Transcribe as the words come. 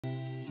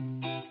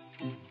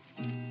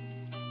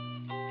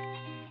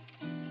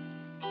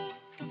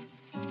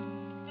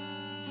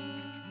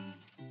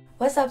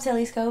What's up,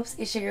 Telliscopes?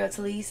 It's your girl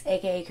Telisse,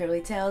 aka Curly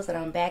Tails, and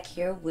I'm back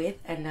here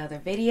with another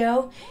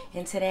video.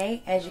 And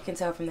today, as you can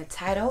tell from the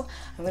title,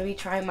 I'm going to be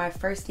trying my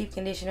first deep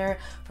conditioner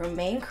from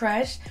Mane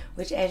Krush,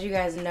 which, as you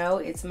guys know,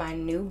 it's my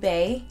new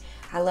bae.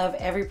 I love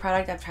every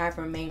product I've tried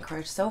from Mane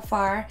Krush so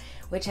far,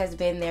 which has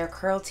been their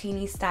Curl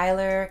Teeny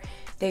Styler,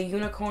 their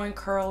Unicorn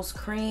Curls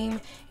Cream,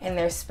 and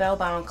their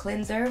Spellbound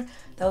Cleanser.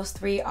 Those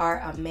three are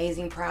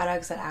amazing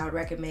products that I would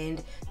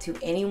recommend to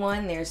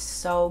anyone. They're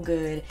so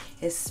good,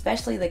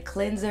 especially the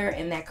cleanser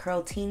and that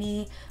Curl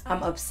Teeny.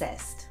 I'm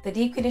obsessed. The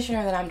deep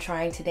conditioner that I'm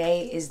trying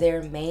today is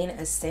their Mane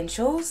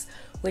Essentials,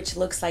 which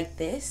looks like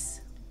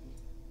this.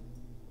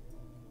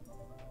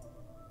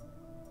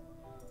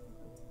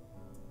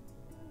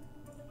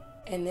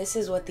 And this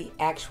is what the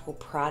actual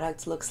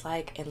product looks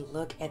like, and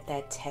look at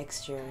that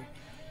texture.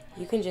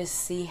 You can just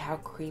see how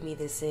creamy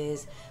this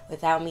is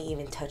without me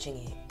even touching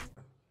it.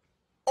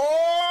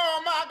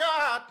 Oh my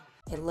God!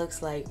 It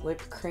looks like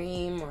whipped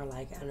cream or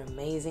like an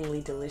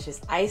amazingly delicious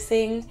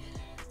icing.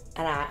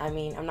 And I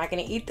mean, I'm not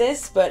gonna eat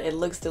this, but it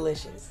looks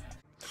delicious.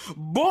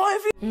 Boy,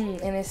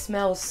 And it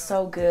smells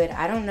so good.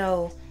 I don't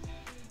know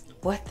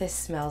what this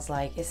smells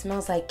like. It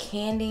smells like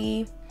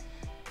candy,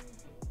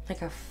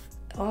 like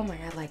oh my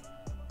God, like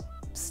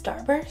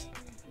Starburst.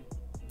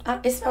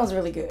 It smells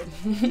really good.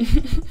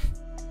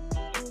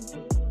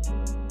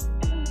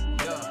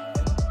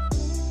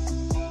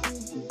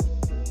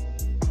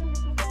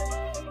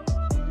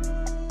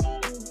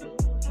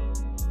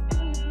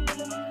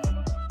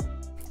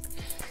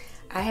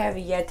 I have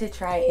yet to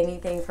try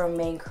anything from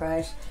Mane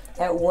Krush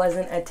that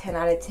wasn't a 10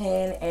 out of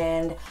 10,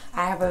 and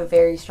I have a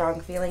very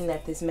strong feeling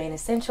that this Mane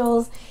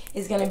Essentials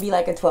is going to be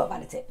like a 12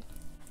 out of 10.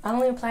 I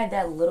only applied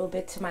that little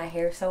bit to my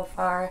hair so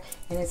far,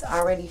 and it's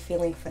already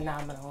feeling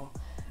phenomenal.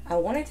 I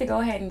wanted to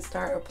go ahead and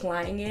start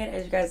applying it.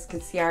 As you guys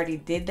can see, I already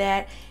did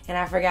that, and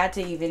I forgot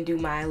to even do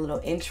my little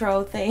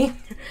intro thing.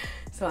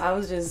 So I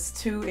was just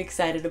too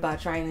excited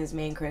about trying this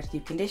Mane Krush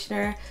deep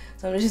conditioner.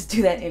 So I'm gonna just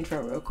do that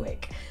intro real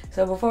quick.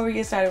 So before we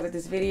get started with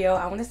this video,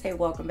 I wanna say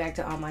welcome back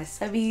to all my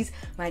subbies,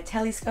 my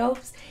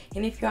Telliscopes.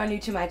 And if you are new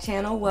to my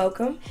channel,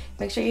 welcome.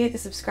 Make sure you hit the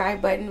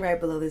subscribe button right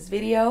below this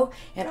video.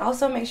 And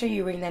also make sure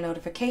you ring that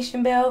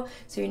notification bell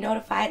so you're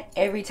notified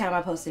every time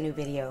I post a new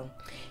video.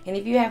 And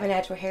if you have a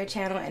natural hair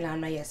channel and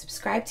I'm not yet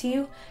subscribed to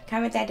you,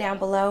 comment that down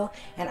below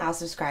and I'll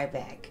subscribe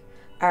back.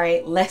 All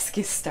right, let's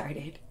get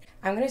started.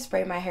 I'm going to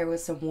spray my hair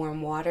with some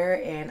warm water,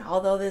 and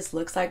although this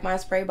looks like my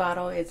spray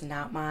bottle, it's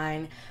not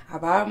mine. I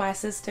borrowed my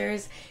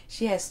sister's.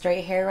 She has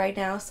straight hair right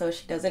now, so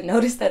she doesn't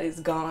notice that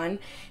it's gone,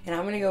 and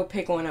I'm going to go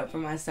pick one up for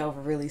myself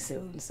really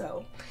soon.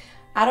 So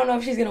I don't know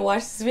if she's going to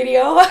watch this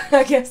video.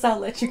 I guess I'll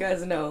let you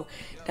guys know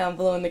down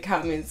below in the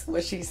comments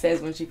what she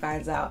says when she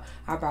finds out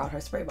I borrowed her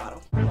spray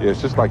bottle. yeah,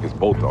 it's just like it's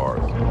both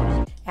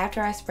ours.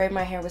 After I spray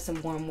my hair with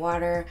some warm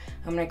water,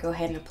 I'm going to go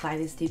ahead and apply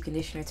this deep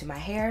conditioner to my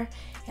hair,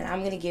 and I'm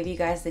going to give you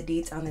guys the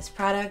deets on this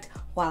product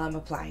while I'm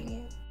applying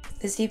it.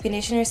 This deep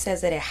conditioner says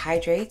that it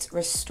hydrates,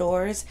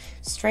 restores,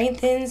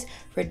 strengthens,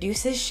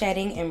 reduces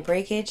shedding and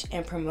breakage,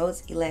 and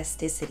promotes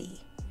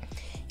elasticity.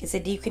 It's a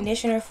deep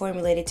conditioner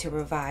formulated to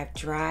revive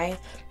dry,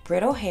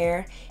 brittle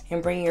hair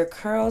and bring your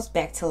curls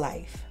back to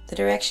life. The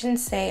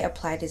directions say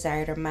apply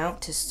desired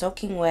amount to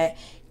soaking wet,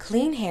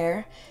 clean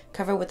hair,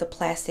 cover with a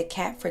plastic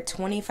cap for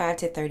 25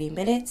 to 30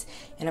 minutes,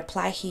 and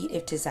apply heat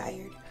if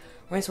desired.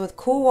 Rinse with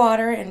cool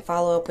water and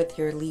follow up with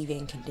your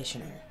leave-in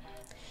conditioner.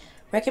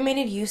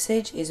 Recommended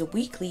usage is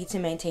weekly to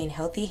maintain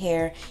healthy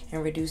hair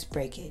and reduce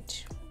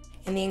breakage.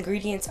 And the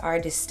ingredients are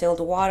distilled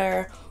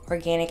water,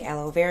 organic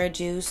aloe vera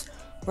juice,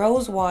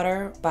 rose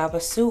water,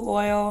 babassu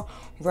oil,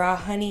 raw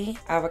honey,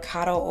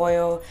 avocado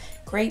oil,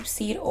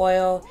 grapeseed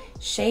oil,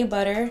 shea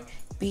butter,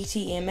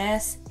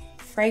 BTMS,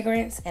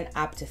 fragrance, and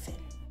Optifin.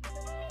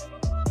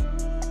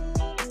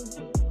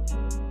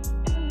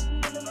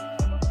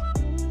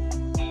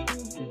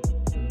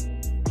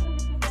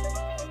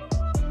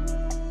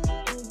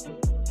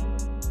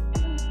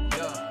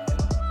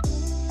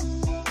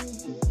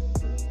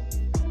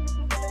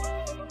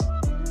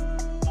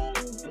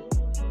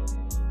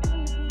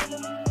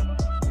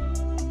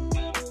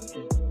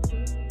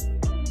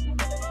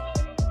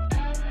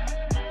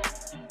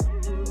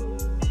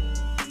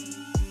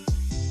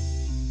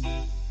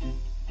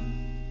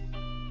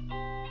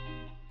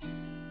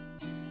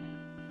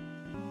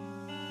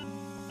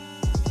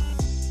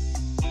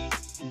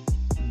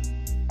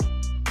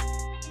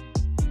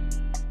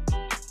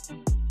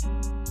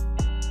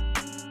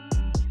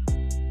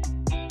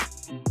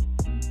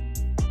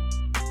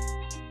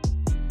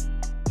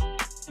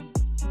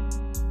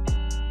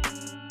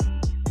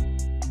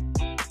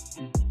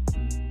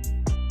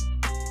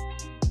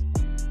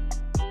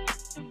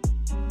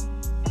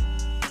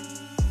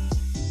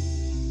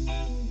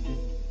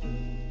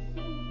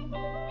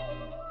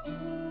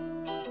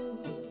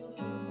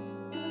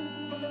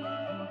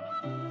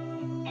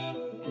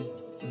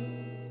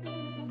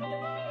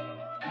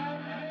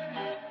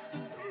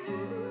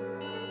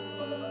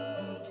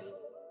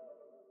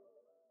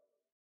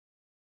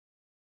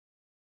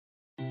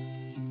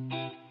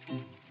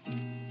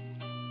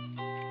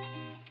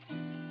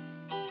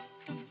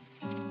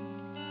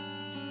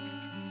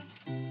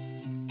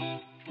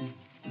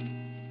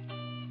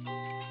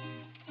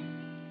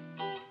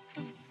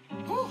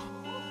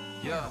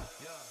 Yeah.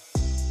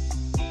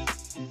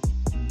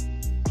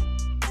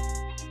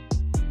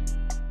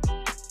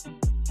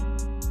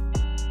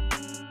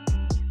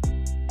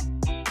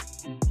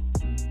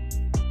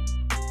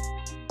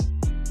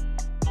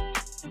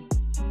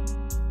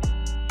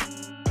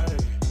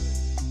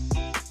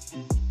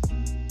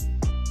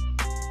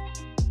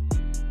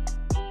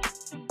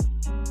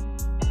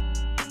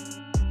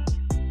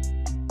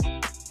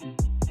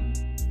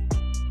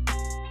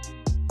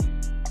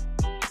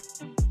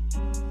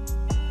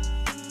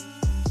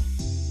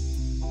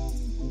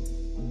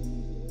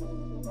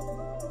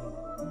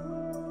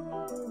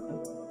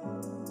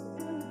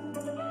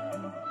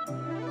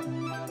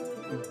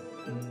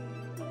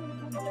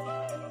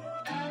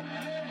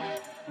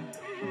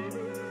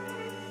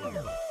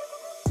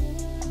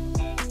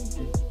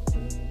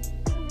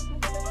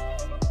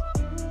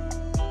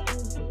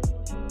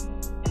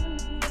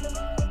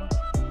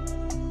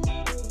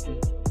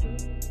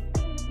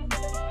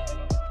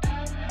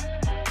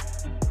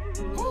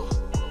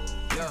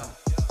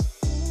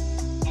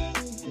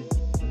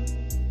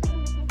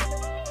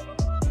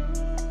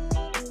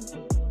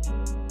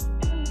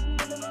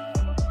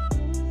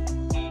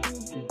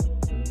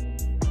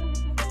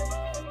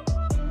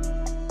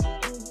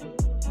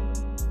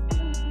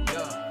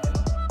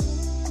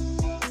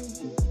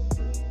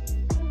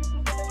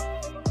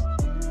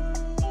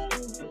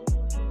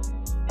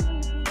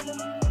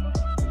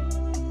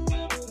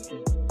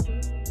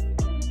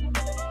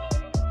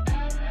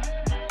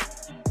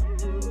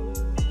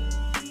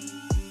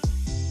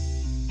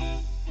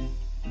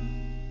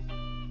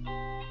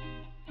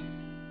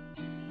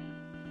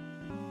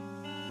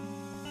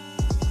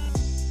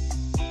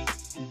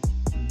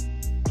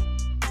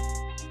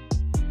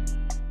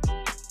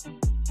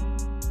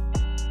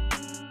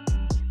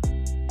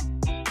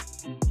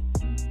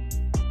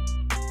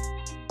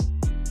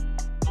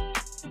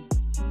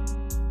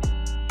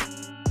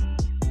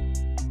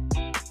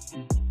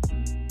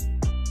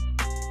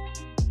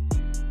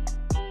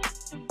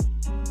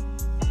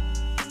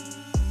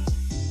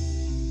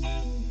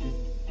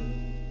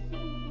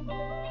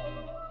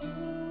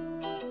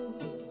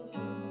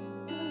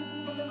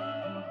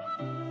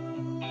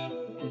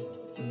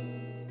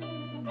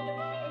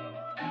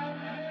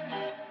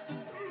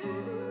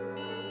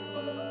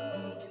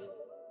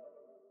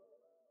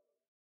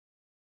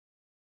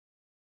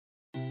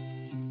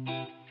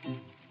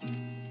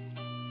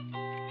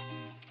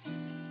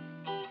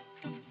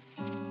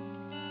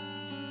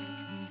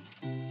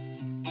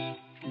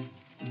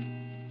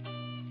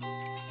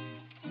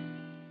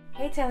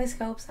 Hey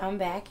Telliscopes, I'm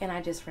back and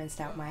I just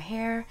rinsed out my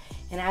hair,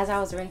 and as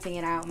I was rinsing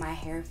it out, my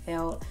hair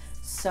felt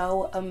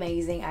so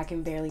amazing. I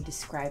can barely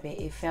describe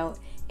it. It felt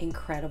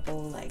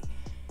incredible, like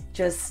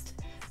just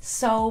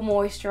so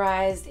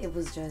moisturized. It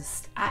was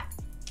just, I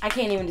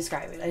can't even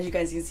describe it. As you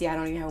guys can see, I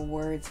don't even have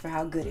words for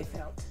how good it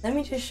felt. Let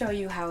me just show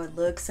you how it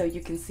looks so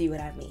you can see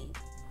what I mean.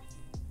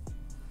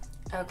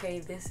 Okay,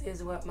 this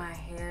is what my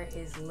hair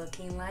is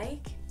looking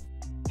like.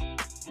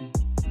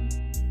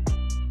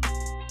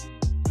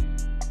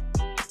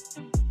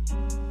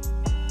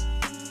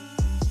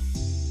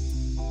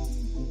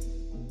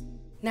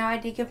 Now I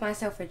did give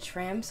myself a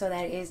trim, so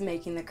that is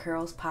making the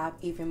curls pop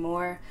even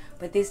more,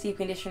 but this deep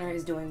conditioner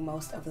is doing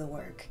most of the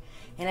work.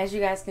 And as you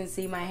guys can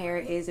see, my hair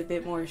is a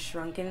bit more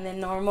shrunken than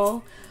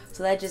normal,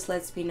 so that just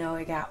lets me know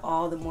it got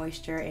all the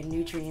moisture and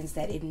nutrients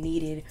that it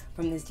needed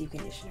from this deep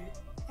conditioner.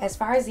 As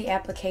far as the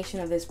application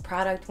of this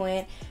product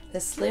went,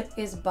 the slip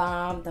is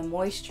bomb, the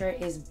moisture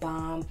is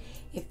bomb.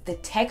 If the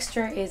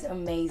texture is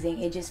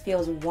amazing, it just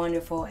feels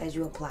wonderful as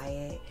you apply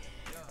it.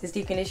 This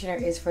deep conditioner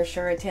is for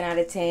sure a 10 out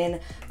of 10.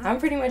 I'm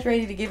pretty much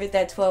ready to give it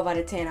that 12 out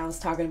of 10 I was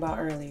talking about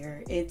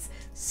earlier. It's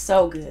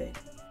so good.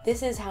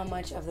 This is how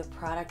much of the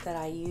product that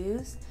I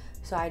use.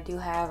 So I do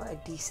have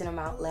a decent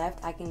amount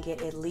left. I can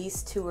get at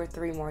least 2 or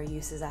 3 more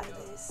uses out of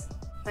this.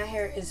 My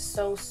hair is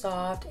so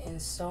soft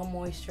and so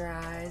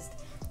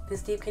moisturized.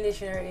 This deep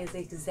conditioner is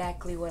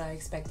exactly what I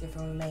expected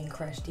from a Mane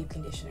Krush deep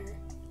conditioner.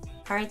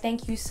 Alright,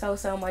 thank you so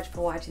much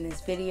for watching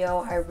this video.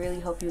 I really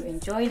hope you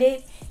enjoyed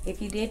it.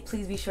 If you did,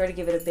 please be sure to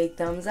give it a big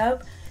thumbs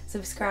up,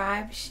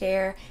 subscribe,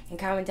 share, and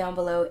comment down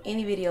below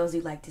any videos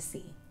you'd like to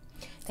see.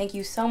 Thank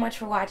you so much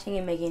for watching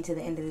and making it to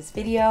the end of this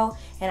video,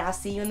 and I'll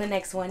see you in the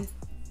next one.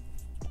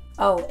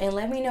 Oh, and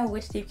let me know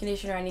which deep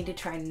conditioner I need to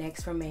try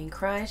next from Mane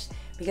Krush,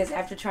 because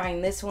after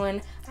trying this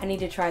one, I need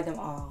to try them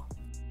all.